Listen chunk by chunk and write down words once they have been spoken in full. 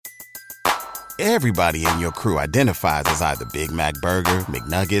Everybody in your crew identifies as either Big Mac Burger,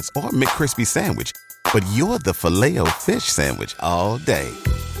 McNuggets, or McCrispy Sandwich. But you're the Filet-O-Fish Sandwich all day.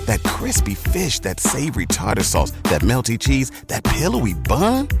 That crispy fish, that savory tartar sauce, that melty cheese, that pillowy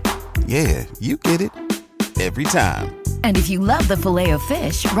bun. Yeah, you get it. Every time. And if you love the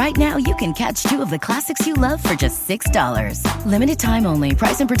Filet-O-Fish, right now you can catch two of the classics you love for just $6. Limited time only.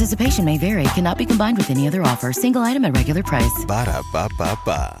 Price and participation may vary. Cannot be combined with any other offer. Single item at regular price.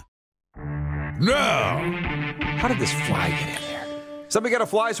 Ba-da-ba-ba-ba. Now, how did this fly get in there? Somebody got a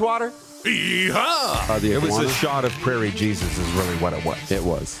fly swatter? Yeehaw! It was a shot of Prairie Jesus is really what it was. It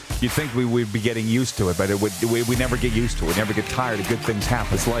was. You'd think we would be getting used to it, but we never get used to it. We never get tired of good things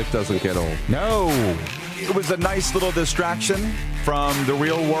happening. This life doesn't get old. No. It was a nice little distraction from the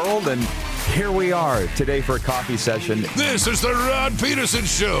real world, and here we are today for a coffee session. This is the Rod Peterson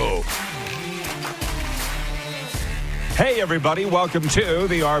Show. Hey, everybody. Welcome to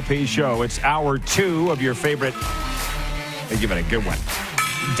the RP Show. It's hour 2 of your favorite, give it a good one,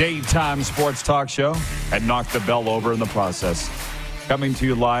 daytime sports talk show, and knock the bell over in the process. Coming to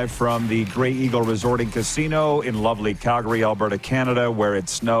you live from the Grey Eagle Resort and Casino in lovely Calgary, Alberta, Canada, where it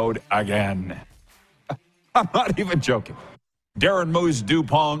snowed again. I'm not even joking. Darren Moose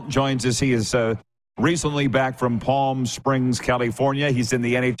DuPont joins us. He is recently back from Palm Springs, California. He's in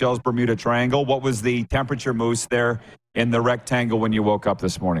the NHL's Bermuda Triangle. What was the temperature, Moose, there in the rectangle when you woke up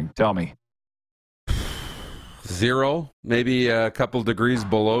this morning? Tell me. 0, maybe a couple degrees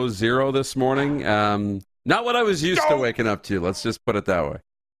below 0 this morning. Not what I was used to waking up to. Let's just put it that way.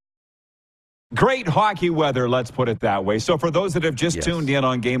 Great hockey weather, let's put it that way. So for those that have just tuned in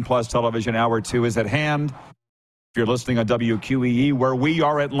on Game Plus Television, hour 2 is at hand. If you're listening on WQEE, where we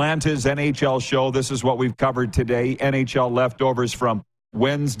are Atlanta's NHL show, this is what we've covered today. NHL leftovers from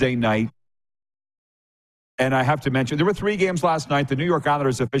Wednesday night. And I have to mention, there were 3 games last night. The New York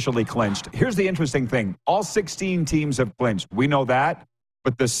Islanders officially clinched. Here's the interesting thing. All 16 teams have clinched. We know that.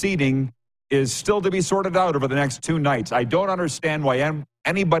 But the seeding is still to be sorted out over the next 2 nights. I don't understand why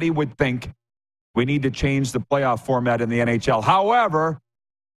anybody would think we need to change the playoff format in the NHL. However,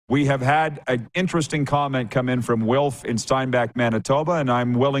 we have had an interesting comment come in from Wilf in Steinbach, Manitoba, and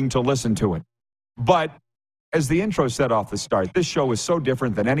I'm willing to listen to it. But as the intro said off the start, this show is so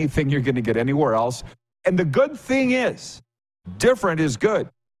different than anything you're going to get anywhere else. And the good thing is, different is good.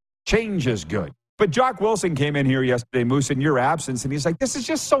 Change is good. But Jock Wilson came in here yesterday, Moose, in your absence, and he's like, this is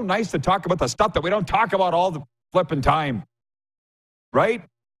just so nice to talk about the stuff that we don't talk about all the flipping time. Right?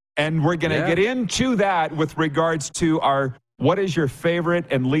 And we're going to get into that with regards to our what is your favorite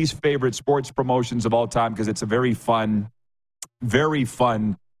and least favorite sports promotions of all time, because it's a very fun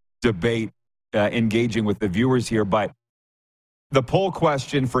debate engaging with the viewers here. But the poll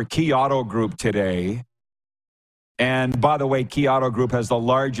question for Key Auto Group today, and by the way, Key Auto Group has the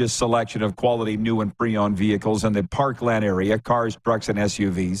largest selection of quality new and pre-owned vehicles in the Parkland area, cars, trucks, and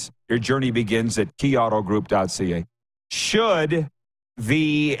SUVs. Your journey begins at keyautogroup.ca. Should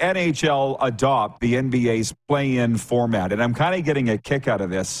the NHL adopt the NBA's play-in format? And I'm kind of getting a kick out of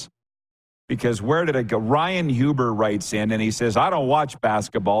this because where did it go? Ryan Huber writes in and he says, I don't watch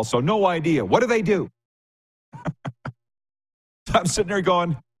basketball, so no idea. What do? I'm sitting there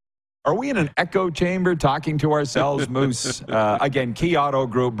going, are we in an echo chamber talking to ourselves, Moose? Again, Key Auto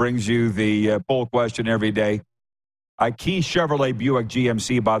Group brings you the poll question every day. Key Chevrolet Buick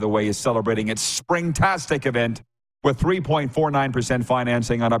GMC, by the way, is celebrating its Springtastic event with 3.49%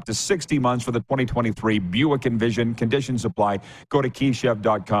 financing on up to 60 months for the 2023 Buick Envision. Conditions apply. Go to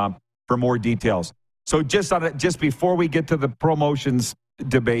keychev.com for more details. So just before we get to the promotions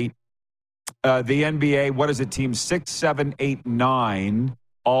debate, the NBA, what is it, teams 6, 7, 8, 9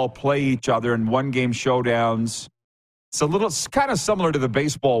 all play each other in one-game showdowns. It's kind of similar to the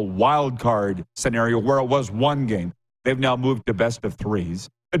baseball wild card scenario where it was one game. They've now moved to best of 3s.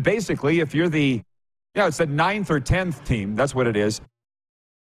 But basically, if you're it's the 9th or 10th team, that's what it is,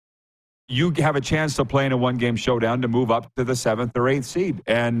 you have a chance to play in a one-game showdown to move up to the 7th or 8th seed.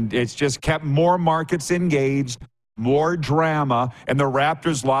 And it's just kept more markets engaged, more drama, and the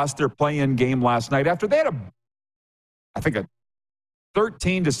Raptors lost their play-in game last night after they had a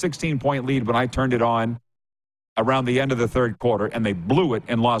 13 to 16-point lead when I turned it on around the end of the third quarter, and they blew it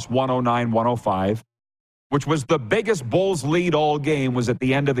and lost 109-105, which was the biggest Bulls lead all game was at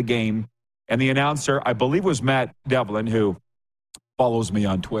the end of the game. And the announcer, I believe, was Matt Devlin, who follows me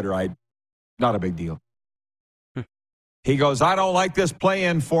on Twitter. Not a big deal. He goes, I don't like this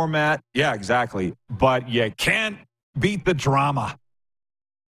play-in format. Yeah, exactly. But you can't beat the drama.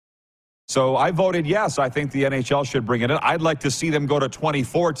 So I voted yes. I think the NHL should bring it in. I'd like to see them go to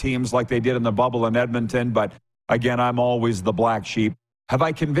 24 teams like they did in the bubble in Edmonton. But again, I'm always the black sheep. Have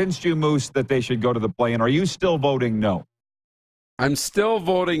I convinced you, Moose, that they should go to the play-in? Are you still voting no? I'm still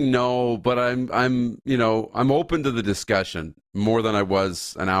voting no, but I'm open to the discussion more than I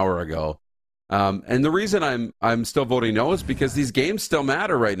was an hour ago. And the reason I'm still voting no is because these games still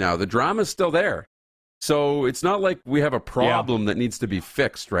matter right now. The drama's still there. So it's not like we have a problem that needs to be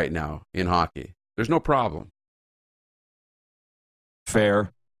fixed right now in hockey. There's no problem.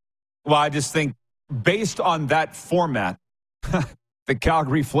 Fair. Well, I just think based on that format, the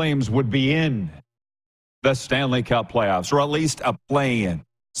Calgary Flames would be in the Stanley Cup playoffs, or at least a play-in.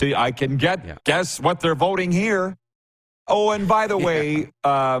 See, I can guess what they're voting here. Oh, and by the way,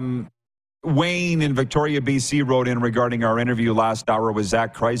 Wayne in Victoria, BC wrote in regarding our interview last hour with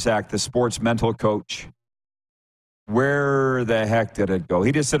Zach Kryzak, the sports mental coach. Where the heck did it go?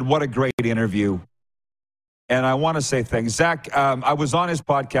 He just said, what a great interview. And I want to say thanks. Zach, I was on his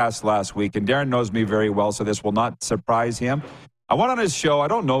podcast last week, and Darren knows me very well, so this will not surprise him. I went on his show. I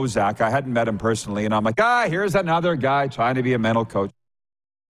don't know Zach. I hadn't met him personally. And I'm like, here's another guy trying to be a mental coach.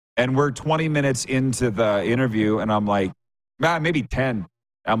 And we're 20 minutes into the interview, and I'm like, maybe 10.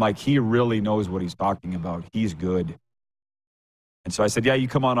 I'm like, he really knows what he's talking about. He's good. And so I said, you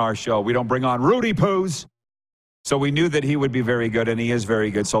come on our show. We don't bring on Rudy Poos. So we knew that he would be very good, and he is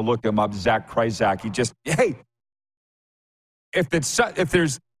very good. So look him up, Zach Kryzak. If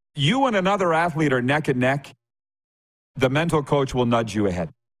there's you and another athlete are neck and neck, the mental coach will nudge you ahead.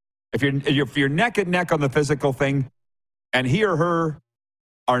 If you're neck and neck on the physical thing, and he or her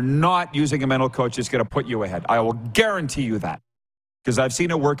are not using a mental coach, it's going to put you ahead. I will guarantee you that, because I've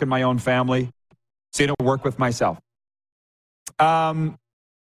seen it work in my own family, seen it work with myself. Wayne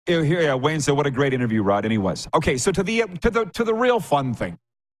said, "What a great interview, Rod," and he was. Okay, so to the real fun thing,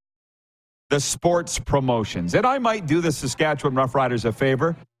 the sports promotions, and I might do the Saskatchewan Roughriders a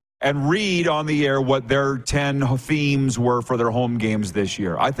favor and read on the air what their 10 themes were for their home games this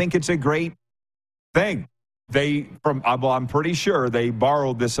year. I think it's a great thing. I'm pretty sure they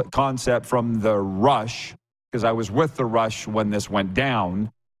borrowed this concept from the Rush, because I was with the Rush when this went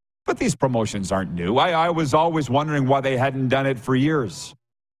down. But these promotions aren't new. I was always wondering why they hadn't done it for years,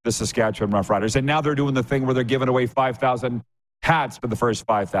 the Saskatchewan Roughriders. And now they're doing the thing where they're giving away 5,000 hats for the first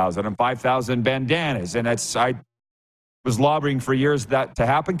 5,000 and 5,000 bandanas. And I was lobbying for years that to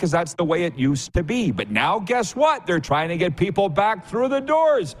happen, because that's the way it used to be. But now, guess what? They're trying to get people back through the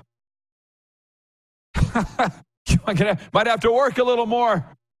doors. Might have to work a little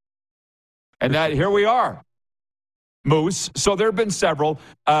more. And here we are. Moose. So there have been several.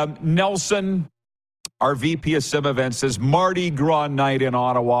 Nelson, our VP of Sim Events, says Mardi Gras night in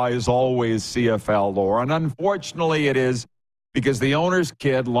Ottawa is always CFL lore. And unfortunately it is, because the owner's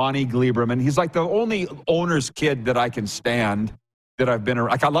kid, Lonnie Gleiberman, he's like the only owner's kid that I can stand that I've been around.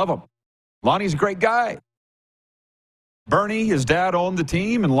 Like, I love him. Lonnie's a great guy. Bernie, his dad, owned the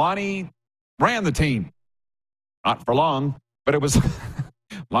team, and Lonnie ran the team. Not for long, but it was...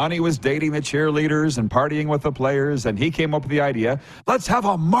 Lonnie was dating the cheerleaders and partying with the players, and he came up with the idea, let's have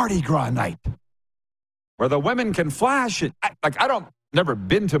a Mardi Gras night where the women can flash it. Never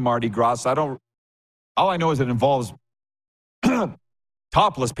been to Mardi Gras. All I know is it involves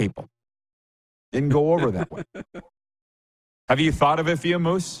topless people. Didn't go over that way. Have you thought of a few,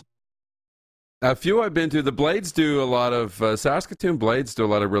 Moose? A few I've been to. The Blades do a lot of, Saskatoon Blades do a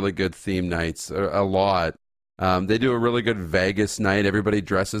lot of really good theme nights, a lot. They do a really good Vegas night. Everybody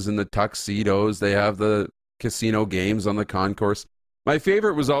dresses in the tuxedos. They have the casino games on the concourse. My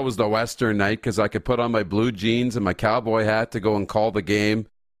favorite was always the Western night, because I could put on my blue jeans and my cowboy hat to go and call the game.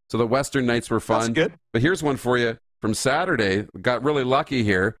 So the Western nights were fun. That's good. But here's one for you from Saturday. Got really lucky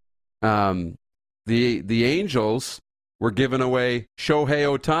here. The Angels were giving away Shohei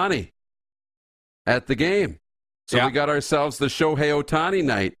Ohtani at the game. So we got ourselves the Shohei Ohtani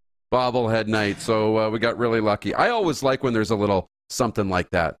night, bobblehead night. So we got really lucky. I always like when there's a little something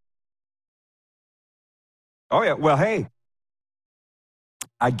like that. Oh, yeah. Well, hey,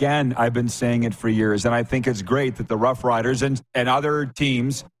 again, I've been saying it for years, and I think it's great that the Rough Riders and other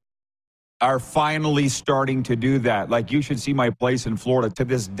teams are finally starting to do that. Like, you should see my place in Florida. To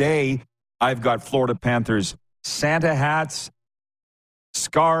this day, I've got Florida Panthers Santa hats,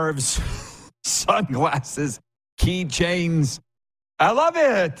 scarves, sunglasses, keychains. I love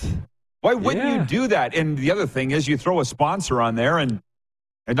it. Why wouldn't you do that? And the other thing is, you throw a sponsor on there and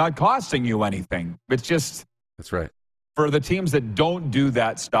it's not costing you anything. It's just... That's right. For the teams that don't do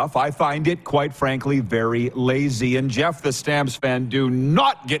that stuff, I find it, quite frankly, very lazy. And Jeff the Stamps fan, do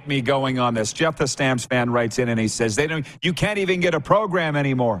not get me going on this. Jeff the Stamps fan writes in and he says, you can't even get a program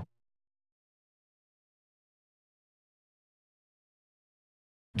anymore.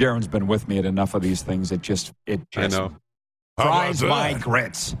 Darren's been with me at enough of these things. It just I know. Fries my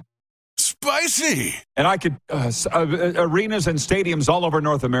grits. Spicy. And I could, arenas and stadiums all over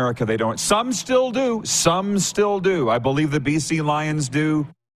North America, they don't. Some still do. Some still do. I believe the BC Lions do.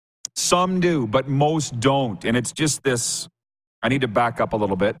 Some do, but most don't. And it's just this. I need to back up a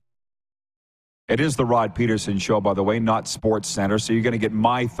little bit. It is the Rod Peterson Show, by the way, not Sports Center. So you're going to get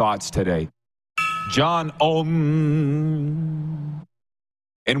my thoughts today. John Ohm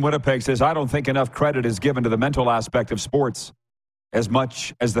in Winnipeg says, I don't think enough credit is given to the mental aspect of sports as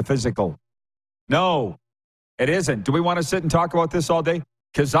much as the physical. No, it isn't. Do we want to sit and talk about this all day?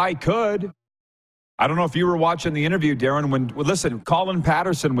 Because I could. I don't know if you were watching the interview, Darren, when, listen, Colin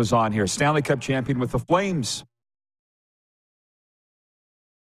Patterson was on here, Stanley Cup champion with the Flames.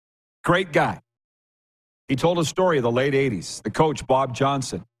 Great guy. He told a story of the late 80s. The coach, Bob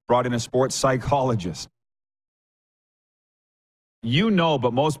Johnson, brought in a sports psychologist. You know,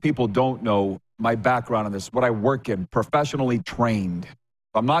 but most people don't know my background on this, what I work in, professionally trained.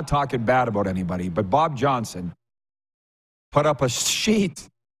 I'm not talking bad about anybody, but Bob Johnson put up a sheet.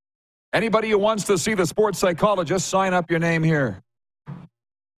 Anybody who wants to see the sports psychologist, sign up your name here.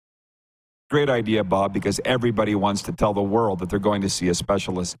 Great idea, Bob, because everybody wants to tell the world that they're going to see a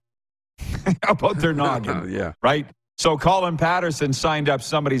specialist about their noggin. Yeah. Right? So Colin Patterson signed up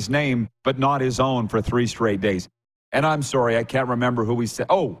somebody's name, but not his own for 3 straight days. And I'm sorry, I can't remember who he said.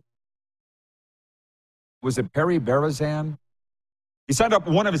 Oh, was it Perry Barazan? He signed up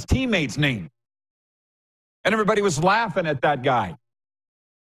one of his teammates' name. And everybody was laughing at that guy.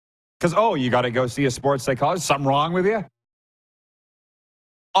 Because, oh, you got to go see a sports psychologist? Something wrong with you?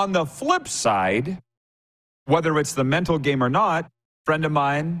 On the flip side, whether it's the mental game or not, a friend of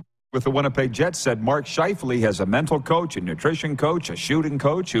mine with the Winnipeg Jets said Mark Scheifele has a mental coach, a nutrition coach, a shooting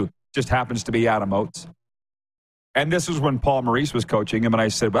coach who just happens to be Adam Oates. And this is when Paul Maurice was coaching him, and I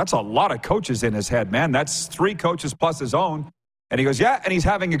said, well, that's a lot of coaches in his head, man. That's 3 coaches plus his own. And he goes, yeah, and he's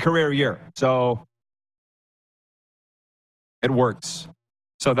having a career year. So it works.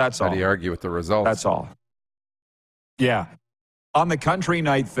 So that's all. How do you argue with the results? That's all. Yeah. On the country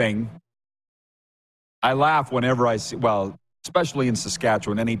night thing, I laugh whenever I see, well, especially in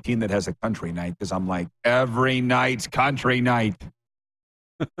Saskatchewan, any team that has a country night, because I'm like, every night's country night.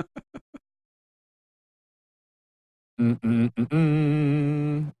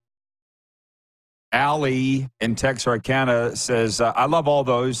 Allie in Texarkana says, I love all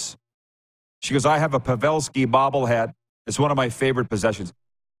those. She goes, I have a Pavelski bobblehead. It's one of my favorite possessions.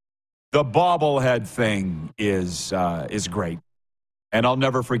 The bobblehead thing is great. And I'll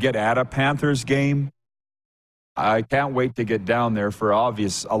never forget at a Panthers game. I can't wait to get down there for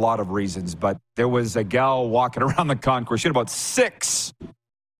a lot of reasons. But there was a gal walking around the concourse. She had about 6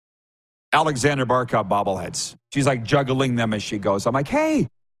 Alexander Barkov bobbleheads. She's like juggling them as she goes. I'm like, hey,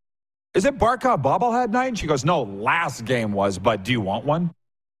 is it Barkov bobblehead night? And she goes, no, last game was, but do you want one?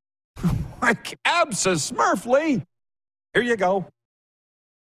 Like, abso-smurfly. Here you go.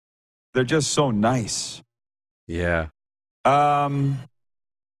 They're just so nice. Yeah. Oh,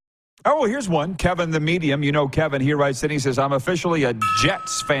 here's one. Kevin the Medium. You know Kevin, he writes in, he says, I'm officially a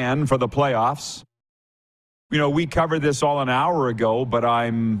Jets fan for the playoffs. You know, we covered this all an hour ago, but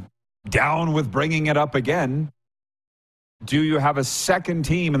I'm down with bringing it up again. Do you have a second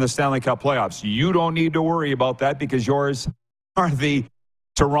team in the Stanley Cup playoffs? You don't need to worry about that because yours are the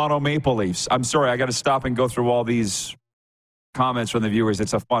Toronto Maple Leafs. I'm sorry, I got to stop and go through all these comments from the viewers.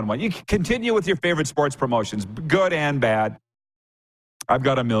 It's a fun one. You can continue with your favorite sports promotions, good and bad. I've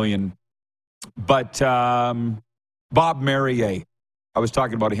got a million. But Bob Merrier, I was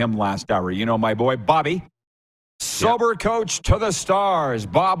talking about him last hour. You know my boy, Bobby. Sober coach to the stars.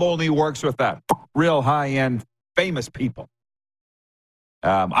 Bob only works with that real high-end, famous people.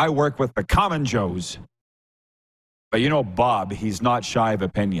 I work with the common Joes. But you know Bob, he's not shy of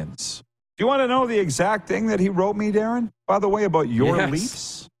opinions. Do you want to know the exact thing that he wrote me, Darren, by the way, about your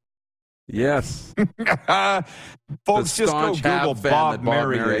Leafs? Yes. Folks, just go Google Bob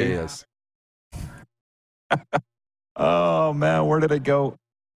Merrier. Oh, man, where did it go?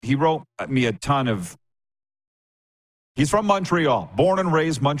 He wrote me a ton of... He's from Montreal, born and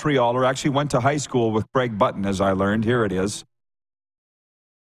raised Montrealer. Actually went to high school with Craig Button, as I learned. Here it is.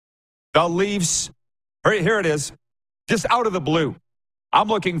 The Leafs, here it is, just out of the blue. I'm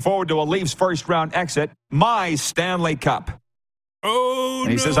looking forward to a Leafs first-round exit, my Stanley Cup. Oh,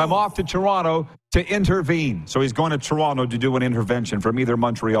 and he says, I'm off to Toronto to intervene. So he's going to Toronto to do an intervention from either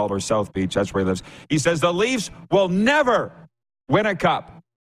Montreal or South Beach. That's where he lives. He says, the Leafs will never win a cup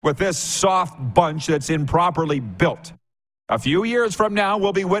with this soft bunch that's improperly built. A few years from now,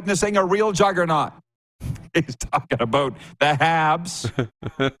 we'll be witnessing a real juggernaut. He's talking about the Habs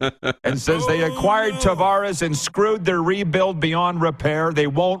and says they acquired Tavares and screwed their rebuild beyond repair. They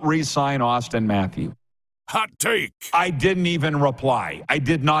won't re-sign Austin Matthews. Hot take. I didn't even reply. I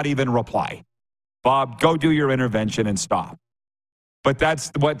did not even reply. Bob, go do your intervention and stop. But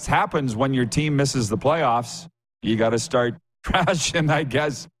that's what happens when your team misses the playoffs. You got to start trashing, I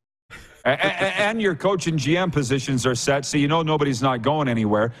guess. And your coach and GM positions are set, so you know nobody's not going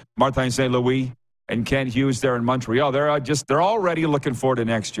anywhere. Martin St. Louis and Kent Hughes there in Montreal, they're already looking forward to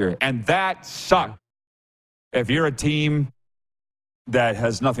next year. And that sucks. If you're a team that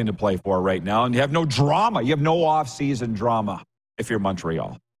has nothing to play for right now and you have no drama, you have no off-season drama if you're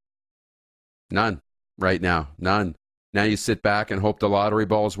Montreal. None right now. None. Now you sit back and hope the lottery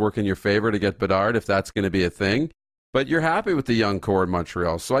balls work in your favor to get Bedard if that's going to be a thing. But you're happy with the young core in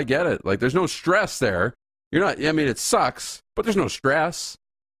Montreal, so I get it. Like, there's no stress there. You're not, I mean, it sucks, but there's no stress.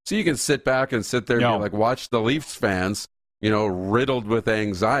 So you can sit back and sit there and like watch the Leafs fans, riddled with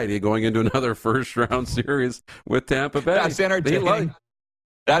anxiety going into another first-round series with Tampa Bay. That's entertaining.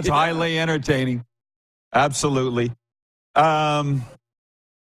 That's highly entertaining. Absolutely. From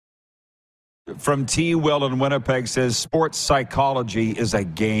T. Will in Winnipeg says, sports psychology is a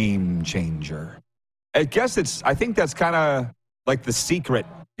game changer. I think that's kind of like The Secret,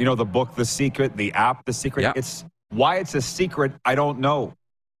 the book, The Secret, the app, The Secret. Yeah. It's why it's a secret, I don't know.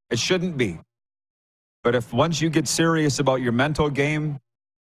 It shouldn't be. But if once you get serious about your mental game,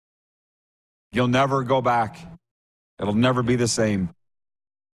 you'll never go back. It'll never be the same.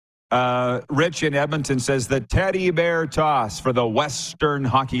 Rich in Edmonton says, the teddy bear toss for the Western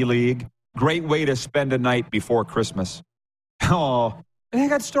Hockey League. Great way to spend a night before Christmas. Oh, I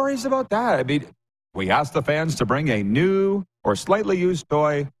got stories about that. I mean, we asked the fans to bring a new or slightly used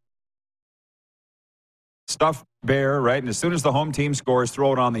toy, stuffed bear, right? And as soon as the home team scores,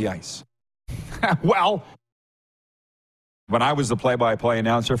 throw it on the ice. Well, when I was the play-by-play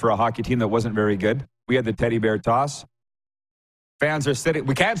announcer for a hockey team that wasn't very good, we had the teddy bear toss. Fans are sitting,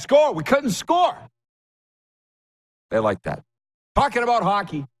 we can't score. We couldn't score. They like that. Talking about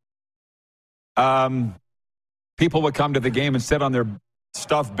hockey. People would come to the game and sit on their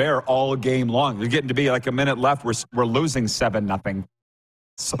stuffed bear all game long. They're getting to be like a minute left. We're losing 7-0.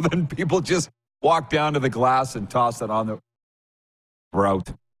 So then people just walk down to the glass and toss it on the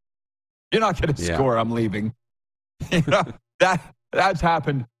route. You're not going to score. I'm leaving. That's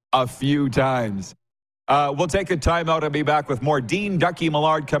happened a few times. We'll take a timeout and be back with more Dean Ducky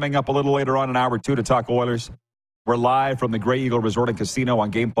Millard coming up a little later on in hour 2 to talk Oilers. We're live from the Grey Eagle Resort and Casino on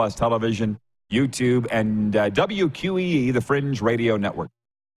Game Plus Television, YouTube, and WQEE, the Fringe Radio Network.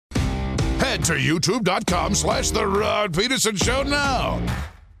 Head to youtube.com/The Rod Peterson Show now.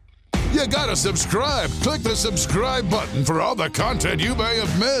 You gotta subscribe. Click the subscribe button for all the content you may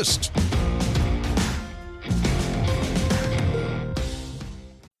have missed.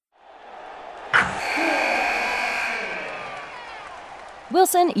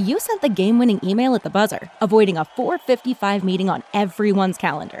 Wilson, you sent the game-winning email at the buzzer, avoiding a 4:55 meeting on everyone's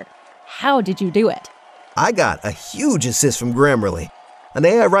calendar. How did you do it? I got a huge assist from Grammarly, an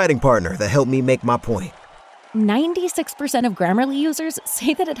AI writing partner that helped me make my point. 96% of Grammarly users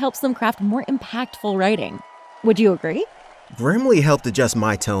say that it helps them craft more impactful writing. Would you agree? Grammarly helped adjust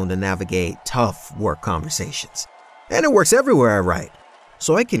my tone to navigate tough work conversations. And it works everywhere I write,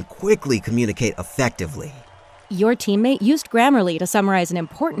 so I can quickly communicate effectively. Your teammate used Grammarly to summarize an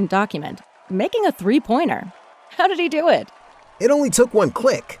important document, making a 3-pointer. How did he do it? It only took one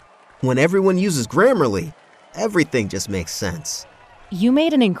click. When everyone uses Grammarly, everything just makes sense. You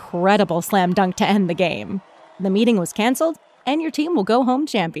made an incredible slam dunk to end the game. The meeting was canceled, and your team will go home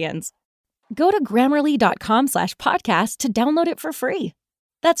champions. Go to Grammarly.com/podcast to download it for free.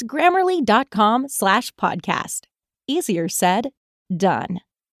 That's Grammarly.com/podcast. Easier said, done.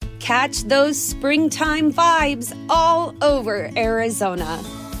 Catch those springtime vibes all over Arizona.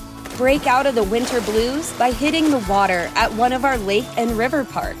 Break out of the winter blues by hitting the water at one of our lake and river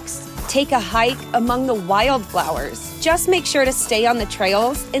parks. Take a hike among the wildflowers. Just make sure to stay on the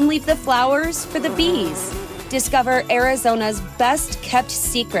trails and leave the flowers for the bees. Discover Arizona's best-kept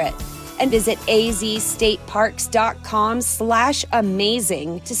secret and visit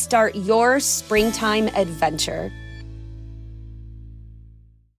azstateparks.com/amazing to start your springtime adventure.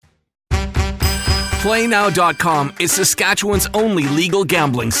 PlayNow.com is Saskatchewan's only legal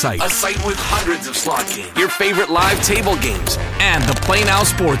gambling site. A site with hundreds of slot games, your favorite live table games, and the Play Now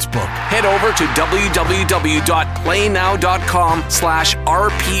Sportsbook. Head over to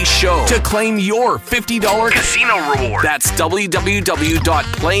www.playnow.com/RP Show to claim your $50 casino reward. That's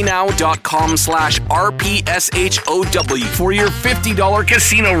www.playnow.com/RPSHOW for your $50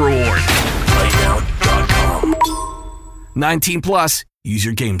 casino reward. PlayNow.com. 19 plus, use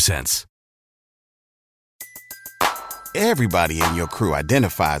your game sense. Everybody in your crew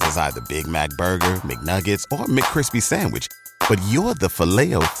identifies as either Big Mac Burger, McNuggets, or McCrispy Sandwich. But you're the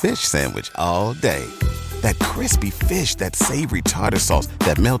Filet-O-Fish Sandwich all day. That crispy fish, that savory tartar sauce,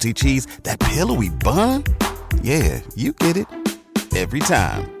 that melty cheese, that pillowy bun. Yeah, you get it. Every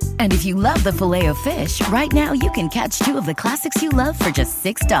time. And if you love the Filet-O-Fish, right now you can catch 2 of the classics you love for just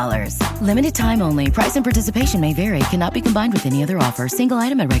 $6. Limited time only. Price and participation may vary. Cannot be combined with any other offer. Single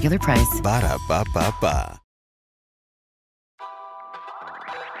item at regular price. Ba-da-ba-ba-ba.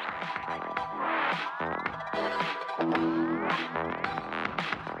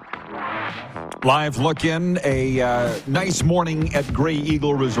 Live look in, a nice morning at Grey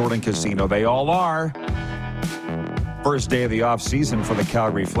Eagle Resort and Casino. They all are. First day of the offseason for the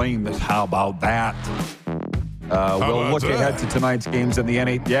Calgary Flames. How about that? We'll look ahead to tonight's games in the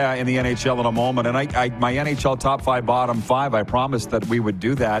NHL in a moment. And my NHL top 5, bottom 5, I promised that we would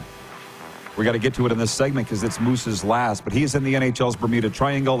do that. We got to get to it in this segment because it's Moose's last. But he's in the NHL's Bermuda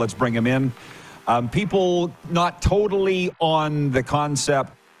Triangle. Let's bring him in. People not totally on the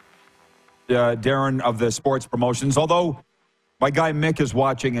concept, Darren, of the sports promotions, although my guy Mick is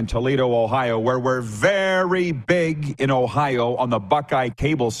watching in Toledo, Ohio, where we're very big in Ohio on the Buckeye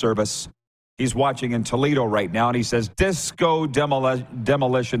cable service. He's watching in Toledo right now, and he says Disco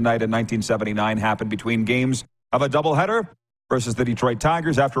Demolition Night in 1979 happened between games of a doubleheader versus the Detroit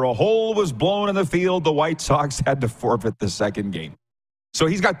Tigers. After a hole was blown in the field, the White Sox had to forfeit the second game. So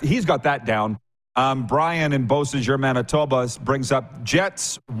he's got that down. Brian in Beausejour, Manitoba brings up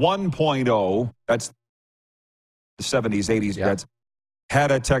Jets 1.0. That's the 70s, 80s Jets.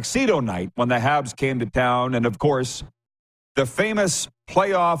 Had a tuxedo night when the Habs came to town. And, of course, the famous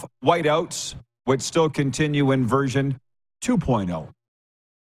playoff whiteouts, which still continue in version 2.0.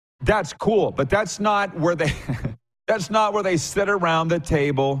 That's cool, but that's not where they sit around the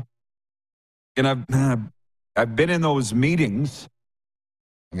table. And I've been in those meetings.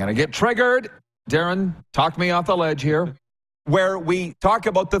 I'm going to get triggered. Darren, talk me off the ledge here, where we talk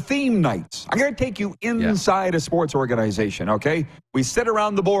about the theme nights. I'm going to take you inside a sports organization, okay? We sit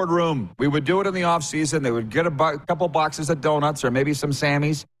around the boardroom. We would do it in the off season. They would get a couple boxes of donuts or maybe some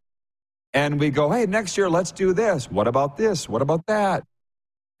Sammys. And we go, hey, next year, let's do this. What about this? What about that?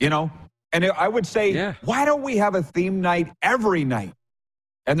 You know? And I would say, why don't we have a theme night every night?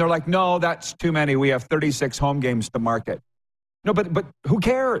 And they're like, no, that's too many. We have 36 home games to market. No, but who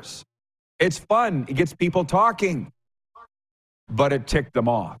cares? It's fun. It gets people talking. But it ticked them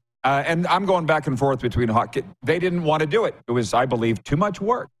off. And I'm going back and forth between hockey. They didn't want to do it. It was, I believe, too much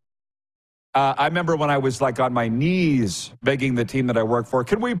work. I remember when I was like on my knees begging the team that I work for,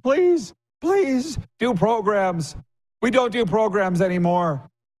 can we please do programs? We don't do programs anymore.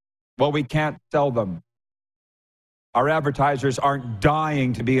 Well, we can't sell them. Our advertisers aren't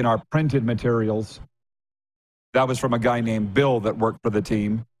dying to be in our printed materials. That was from a guy named Bill that worked for the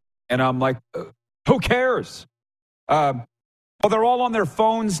team. And I'm like, who cares? Well, they're all on their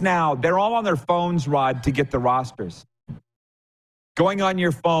phones now. They're all on their phones, Rod, to get the rosters. Going on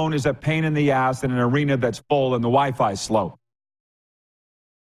your phone is a pain in the ass in an arena that's full and the Wi-Fi's slow.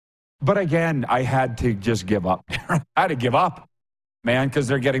 But again, I had to just give up. I had to give up, man, because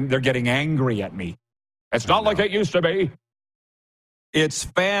they're getting angry at me. It's not like it used to be. It's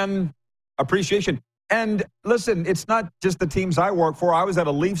fan appreciation. And listen, it's not just the teams I work for. I was at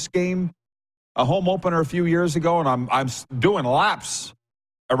a Leafs game, a home opener a few years ago, and I'm doing laps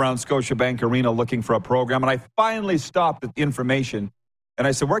around Scotiabank Arena looking for a program. And I finally stopped at the information, and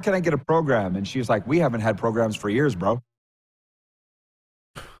I said, where can I get a program? And she's like, we haven't had programs for years, bro.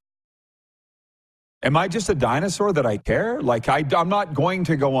 Am I just a dinosaur that I care? Like, I'm not going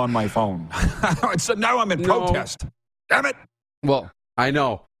to go on my phone. So now I'm in protest. Damn it. Well, I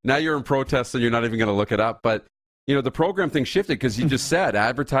know. Now you're in protest and you're not even going to look it up. But, you know, the program thing shifted because you just said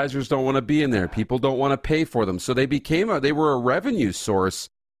advertisers don't want to be in there. People don't want to pay for them. So they were a revenue source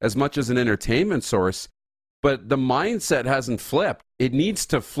as much as an entertainment source. But the mindset hasn't flipped. It needs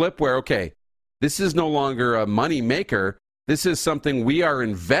to flip where, okay, this is no longer a money maker. This is something we are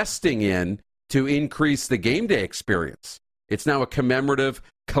investing in to increase the game day experience. It's now a commemorative,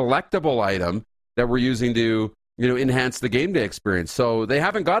 collectible item that we're using to, enhance the game day experience. So they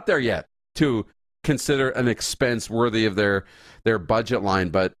haven't got there yet to consider an expense worthy of their budget line.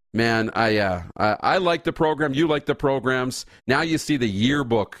 But man, I like the program. You like the programs. Now you see the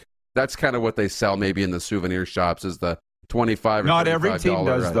yearbook. That's kind of what they sell maybe in the souvenir shops is the $25 or not every team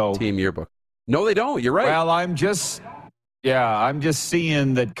does, though. Team yearbook. No, they don't. You're right. Well, I'm just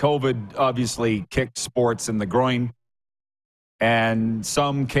seeing that COVID obviously kicked sports in the groin. And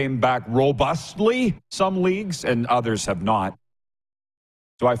some came back robustly, some leagues, and others have not.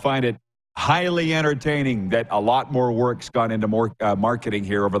 So I find it highly entertaining that a lot more work's gone into more marketing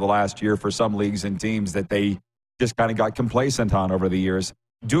here over the last year for some leagues and teams that they just kind of got complacent on over the years.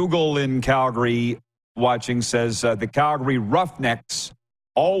 Dougal in Calgary watching says the Calgary Roughnecks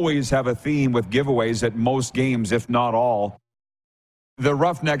always have a theme with giveaways at most games, if not all. The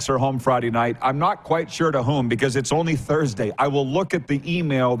Roughnecks are home Friday night. I'm not quite sure to whom because it's only Thursday. I will look at the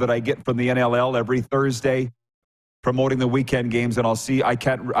email that I get from the NLL every Thursday promoting the weekend games, and I'll see. I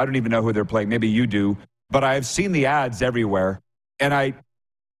don't even know who they're playing. Maybe you do. But I've seen the ads everywhere. And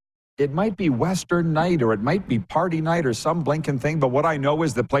it might be Western night or it might be party night or some blinking thing. But what I know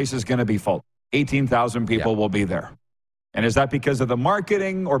is the place is going to be full. 18,000 people will be there. And is that because of the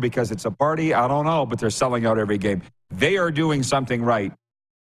marketing or because it's a party? I don't know, but they're selling out every game. They are doing something right,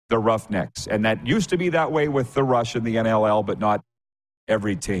 the Roughnecks. And that used to be that way with the Rush and the NLL, but not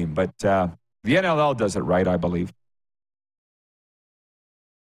every team. But the NLL does it right, I believe.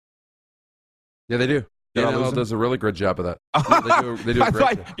 Yeah, they do. The NLL does a really good job of that. They do a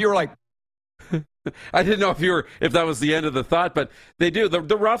great job. You were like... I didn't know if that was the end of the thought, but they do.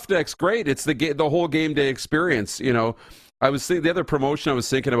 The Roughnecks, great. It's the whole game day experience. You know, I was thinking the other promotion I was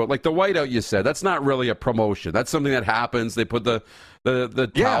thinking about, like the whiteout. You said that's not really a promotion. That's something that happens. They put the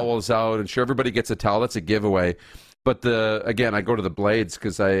towels out, and sure, everybody gets a towel. That's a giveaway. But again, I go to the Blades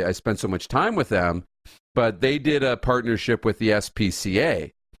because I spend so much time with them. But they did a partnership with the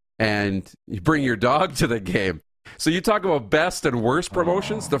SPCA, and you bring your dog to the game. So you talk about best and worst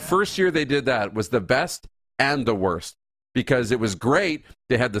promotions. The first year they did that was the best and the worst because it was great.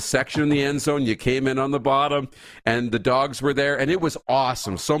 They had the section in the end zone. You came in on the bottom, and the dogs were there, and it was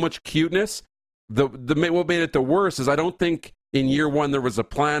awesome. So much cuteness. What made it the worst is I don't think in year one there was a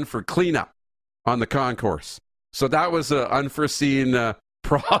plan for cleanup on the concourse. So that was an unforeseen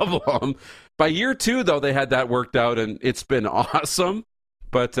problem. By year two, though, they had that worked out, and it's been awesome.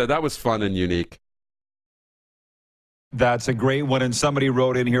 But that was fun and unique. That's a great one. And somebody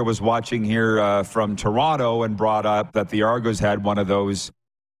wrote in here, was watching here from Toronto and brought up that the Argos had one of those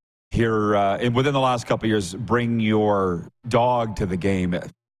here within the last couple of years, bring your dog to the game.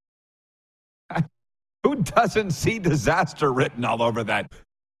 Who doesn't see disaster written all over that?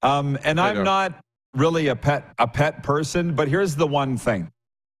 And I'm not really a pet person, but here's the one thing.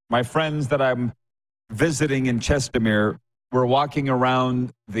 My friends that I'm visiting in Chestermere were walking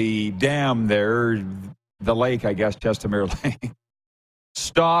around the dam there, the lake, I guess, Chestermere Lake,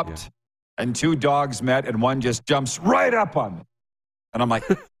 stopped, and two dogs met, and one just jumps right up on me. And I'm like,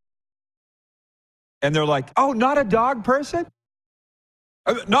 and they're like, oh, not a dog person?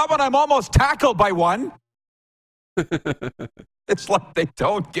 Not when I'm almost tackled by one. It's like they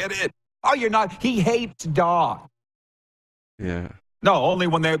don't get it. Oh, you're not. He hates dogs. Yeah. No, only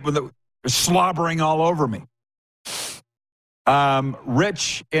when they're slobbering all over me.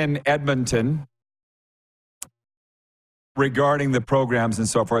 Rich in Edmonton, regarding the programs and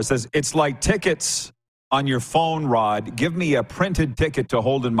so forth, says, it's like tickets on your phone, Rod. Give me a printed ticket to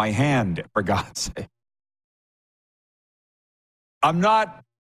hold in my hand, for God's sake. I'm not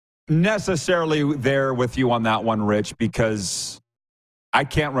necessarily there with you on that one, Rich, because I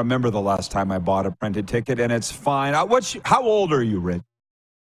can't remember the last time I bought a printed ticket, and it's fine. How old are you, Rich?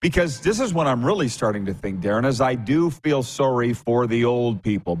 Because this is what I'm really starting to think, Darren, is I do feel sorry for the old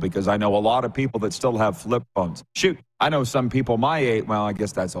people, because I know a lot of people that still have flip phones. Shoot, I know some people my age, well, I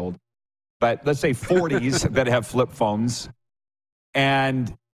guess that's old, but let's say 40s that have flip phones,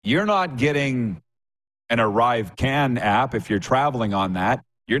 and you're not getting an Arrive Can app if you're traveling on that.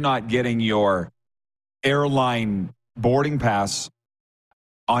 You're not getting your airline boarding pass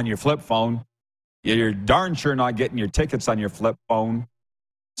on your flip phone. You're darn sure not getting your tickets on your flip phone.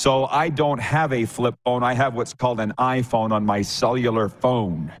 So I don't have a flip phone. I have what's called an iPhone on my cellular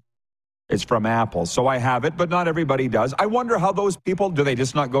phone. It's from Apple. So I have it, but not everybody does. I wonder how those people, do they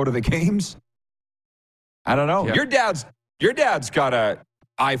just not go to the games? I don't know. Yeah. Your dad's got an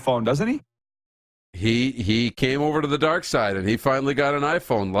iPhone, doesn't he? He came over to the dark side, and he finally got an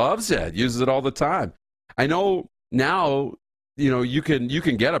iPhone. Loves it. Uses it all the time. I know now, you can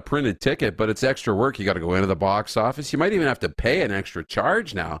get a printed ticket, but it's extra work. You got to go into the box office. You might even have to pay an extra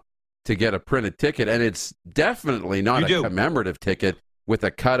charge now to get a printed ticket, and it's definitely not a commemorative ticket with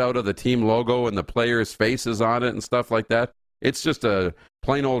a cutout of the team logo and the players' faces on it and stuff like that. It's just a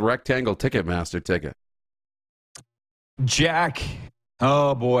plain old rectangle Ticketmaster ticket. Jack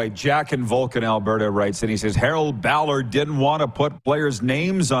in Vulcan, Alberta writes, and he says, Harold Ballard didn't want to put players'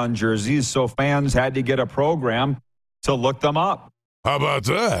 names on jerseys, so fans had to get a program to look them up. How about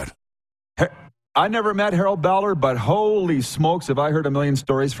that? I never met Harold Ballard, but holy smokes, have I heard a million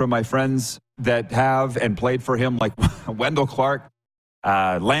stories from my friends that have and played for him, like Wendell Clark,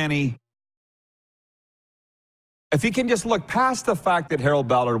 Lanny. If you can just look past the fact that Harold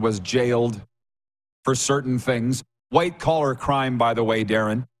Ballard was jailed for certain things, white-collar crime, by the way,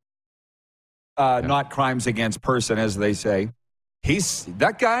 Darren, not crimes against person, as they say.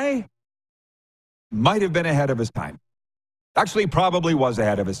 That guy might have been ahead of his time. Actually, probably was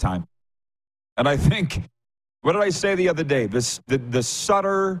ahead of his time. And I think, what did I say the other day? The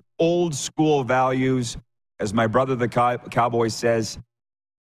Sutter old school values, as my brother the Cowboy says,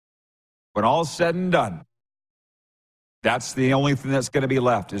 when all's said and done, that's the only thing that's going to be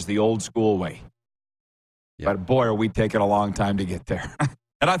left is the old school way. Yep. But boy, are we taking a long time to get there.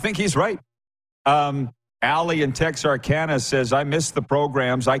 And I think he's right. Allie in Texarkana says, I missed the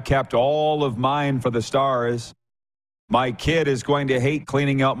programs. I kept all of mine for the Stars. My kid is going to hate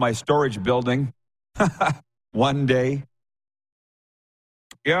cleaning out my storage building one day.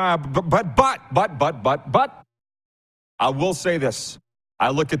 Yeah, but I will say this. I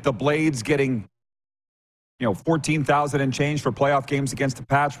look at the Blades getting, 14,000 and change for playoff games against the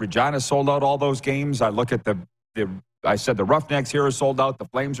Pats. Regina sold out all those games. I look at I said the Roughnecks here are sold out. The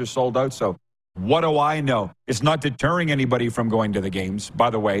Flames are sold out. So what do I know? It's not deterring anybody from going to the games, by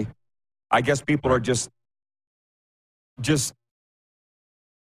the way. I guess people are just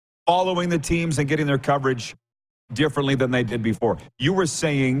following the teams and getting their coverage differently than they did before. You were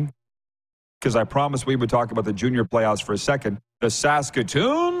saying, because I promised we would talk about the junior playoffs for a second, the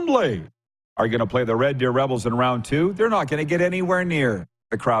Saskatoon Blades are going to play the Red Deer Rebels in round 2. They're not going to get anywhere near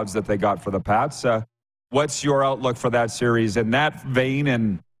the crowds that they got for the Pats. What's your outlook for that series in that vein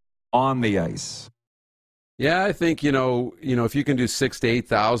and on the ice? Yeah, I think, if you can do 6,000 to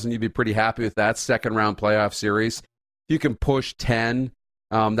 8,000, you'd be pretty happy with that second round playoff series. If you can push 10,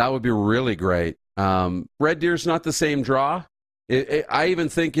 that would be really great. Red Deer's not the same draw. I even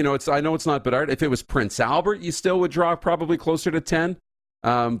think, I know it's not Bedard. If it was Prince Albert, you still would draw probably closer to 10.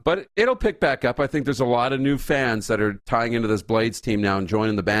 But it'll pick back up. I think there's a lot of new fans that are tying into this Blades team now and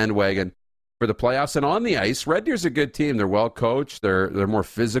joining the bandwagon for the playoffs. And on the ice, Red Deer's a good team. They're well coached. They're more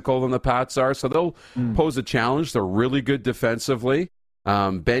physical than the Pats are, so they'll pose a challenge. They're really good defensively.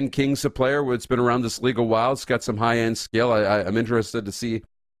 Ben King's a player that's been around this league a while. He's got some high-end skill. I'm interested to see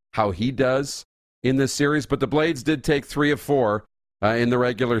how he does in this series. But the Blades did take 3 of 4 in the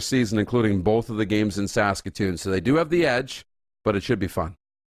regular season, including both of the games in Saskatoon. So they do have the edge, but it should be fun.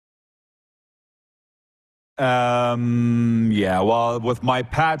 Yeah, well, with my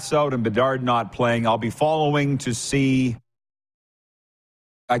Pats out and Bedard not playing, I'll be following to see,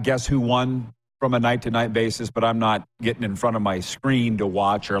 I guess, who won from a night-to-night basis, but I'm not getting in front of my screen to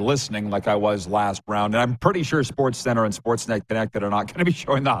watch or listening like I was last round. And I'm pretty sure SportsCenter and Sportsnet Connected are not going to be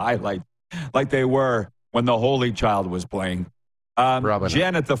showing the highlights like they were when the Holy Child was playing.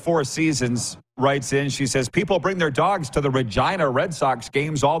 Jen at the Four Seasons writes in, she says, people bring their dogs to the Regina Red Sox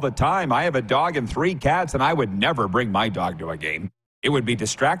games all the time. I have a dog and 3 cats, and I would never bring my dog to a game. It would be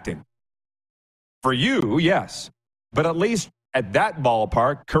distracting. For you, yes. But at least at that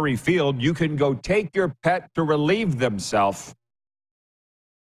ballpark, Curry Field, you can go take your pet to relieve themselves.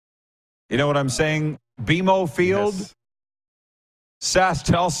 You know what I'm saying? BMO Field, yes.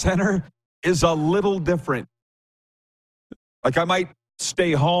 SaskTel Center is a little different. Like I might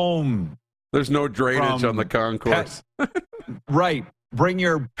stay home. There's no drainage on the concourse. Right. Bring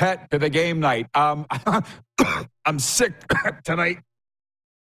your pet to the game night. I'm sick tonight.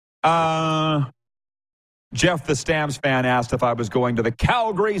 Jeff, the Stamps fan, asked if I was going to the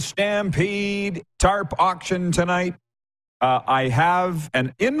Calgary Stampede tarp auction tonight. I have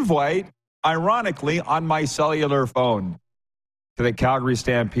an invite, ironically, on my cellular phone to the Calgary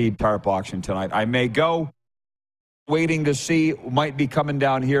Stampede tarp auction tonight. I may go. Waiting to see, might be coming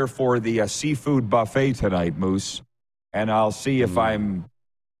down here for the seafood buffet tonight, Moose. And I'll see if I'm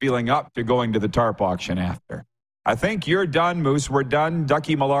feeling up to going to the tarp auction after. I think you're done, Moose. We're done.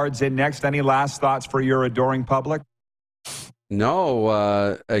 Ducky Millard's in next. Any last thoughts for your adoring public?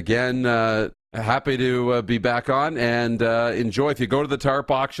 No. Again, happy to be back on and enjoy. If you go to the tarp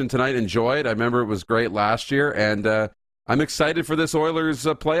auction tonight, enjoy it. I remember it was great last year. And I'm excited for this Oilers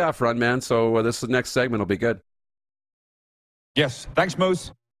playoff run, man. So this next segment will be good. Yes. Thanks,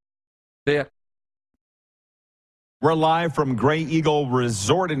 Moose. See ya. We're live from Grey Eagle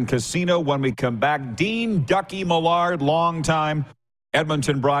Resort and Casino. When we come back, Dean Ducky Millard, longtime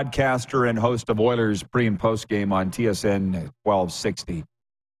Edmonton broadcaster and host of Oilers pre- and post-game on TSN 1260.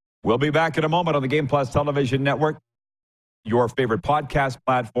 We'll be back in a moment on the Game Plus Television Network, your favorite podcast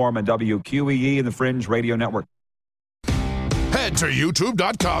platform, and WQEE and the Fringe Radio Network. Head to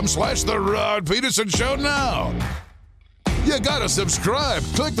youtube.com/The Rod Peterson Show now. You gotta subscribe.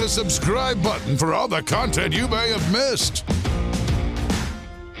 Click the subscribe button for all the content you may have missed.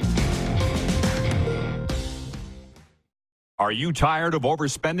 Are you tired of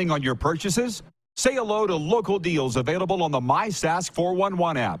overspending on your purchases? Say hello to local deals available on the MySask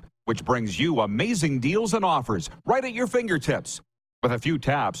 411 app, which brings you amazing deals and offers right at your fingertips. With a few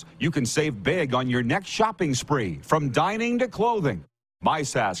taps, you can save big on your next shopping spree, from dining to clothing.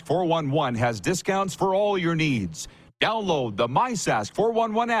 MySask 411 has discounts for all your needs. Download the MySask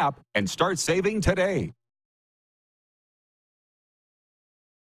 411 app and start saving today.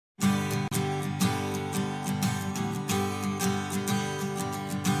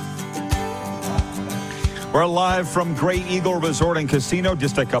 We're live from Grey Eagle Resort and Casino.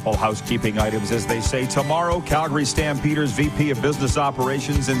 Just a couple housekeeping items, as they say. Tomorrow, Calgary Stampeders VP of Business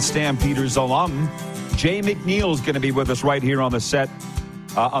Operations and Stampeders alum, Jay McNeil's going to be with us right here on the set,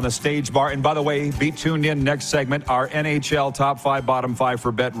 on the stage bar. And by the way, be tuned in next segment. Our NHL top 5, bottom 5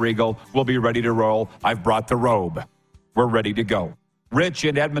 for Bet Regal will be ready to roll. I've brought the robe. We're ready to go. Rich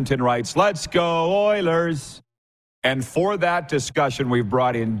in Edmonton writes, "Let's go Oilers." And for that discussion, we've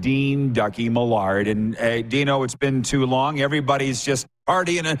brought in Dean Ducky Millard. And Dino, it's been too long. Everybody's just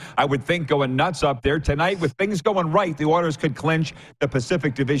partying, and I would think going nuts up there. Tonight, with things going right, the Oilers could clinch the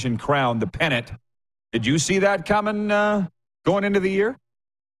Pacific Division crown, the pennant. Did you see that coming going into the year?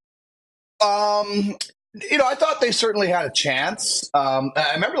 I thought they certainly had a chance.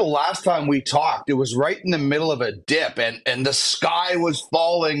 I remember the last time we talked, it was right in the middle of a dip, and the sky was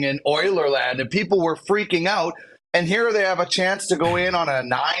falling in Oilerland, and people were freaking out. And here they have a chance to go in on a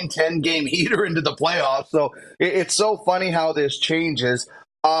 9-10 game heater into the playoffs. So it's so funny how this changes.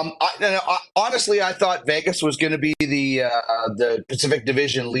 Honestly, I thought Vegas was going to be the Pacific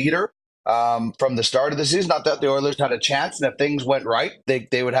Division leader from the start of the season. Not that the Oilers had a chance, and if things went right,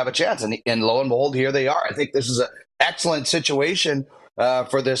 they would have a chance. And lo and behold, here they are. I think this is an excellent situation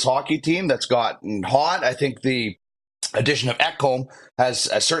for this hockey team that's gotten hot. I think the addition of Ekholm has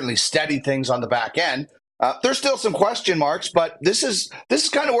certainly steadied things on the back end. There's still some question marks, but this is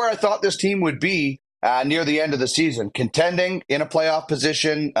kind of where I thought this team would be near the end of the season, contending in a playoff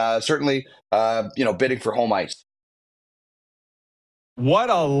position, certainly bidding for home ice.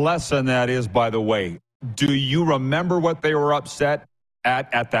 What a lesson that is, by the way. Do you remember what they were upset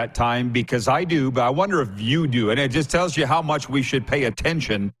at that time? Because I do, but I wonder if you do. And it just tells you how much we should pay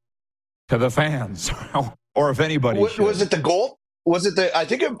attention to the fans, or if anybody should. Was it the goal? I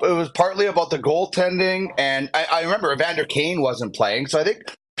think it was partly about the goaltending, and I remember Evander Kane wasn't playing, so I think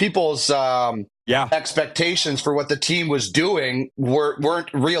people's expectations for what the team was doing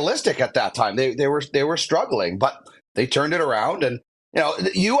weren't realistic at that time. They were struggling, but they turned it around. And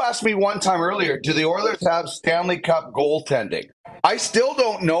you asked me one time earlier, do the Oilers have Stanley Cup goaltending? I still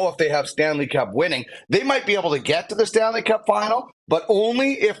don't know if they have Stanley Cup winning. They might be able to get to the Stanley Cup final, but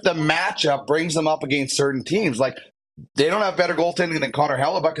only if the matchup brings them up against certain teams. Like, they don't have better goaltending than Connor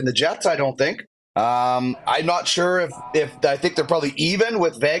Hellebuck and the Jets, I don't think. I'm not sure if I think they're probably even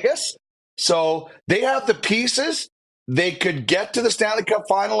with Vegas. So they have the pieces. They could get to the Stanley Cup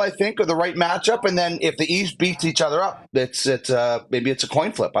final, I think, or the right matchup. And then if the East beats each other up, maybe it's a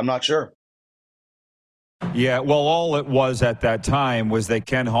coin flip. I'm not sure. Yeah, well, all it was at that time was that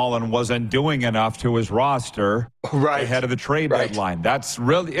Ken Holland wasn't doing enough to his roster ahead of the trade deadline. That's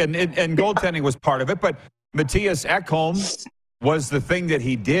really, and goaltending was part of it, but Matthias Ekholm was the thing that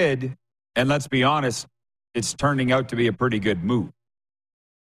he did, and let's be honest, it's turning out to be a pretty good move.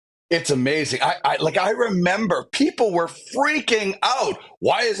 It's amazing. I remember people were freaking out.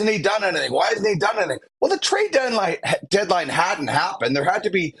 Why hasn't he done anything? Why hasn't he done anything? Well, the trade deadline hadn't happened. There had to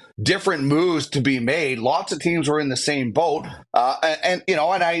be different moves to be made. Lots of teams were in the same boat. And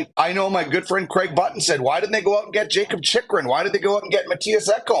I know my good friend Craig Button said, why didn't they go out and get Jacob Chychrun? Why did they go out and get Matthias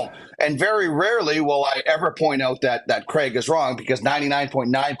Ekholm? And very rarely will I ever point out that Craig is wrong, because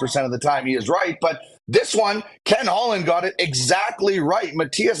 99.9% of the time he is right. But this one, Ken Holland got it exactly right.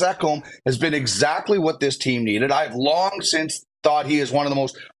 Matthias Ekholm has been exactly what this team needed. I've long since thought he is one of the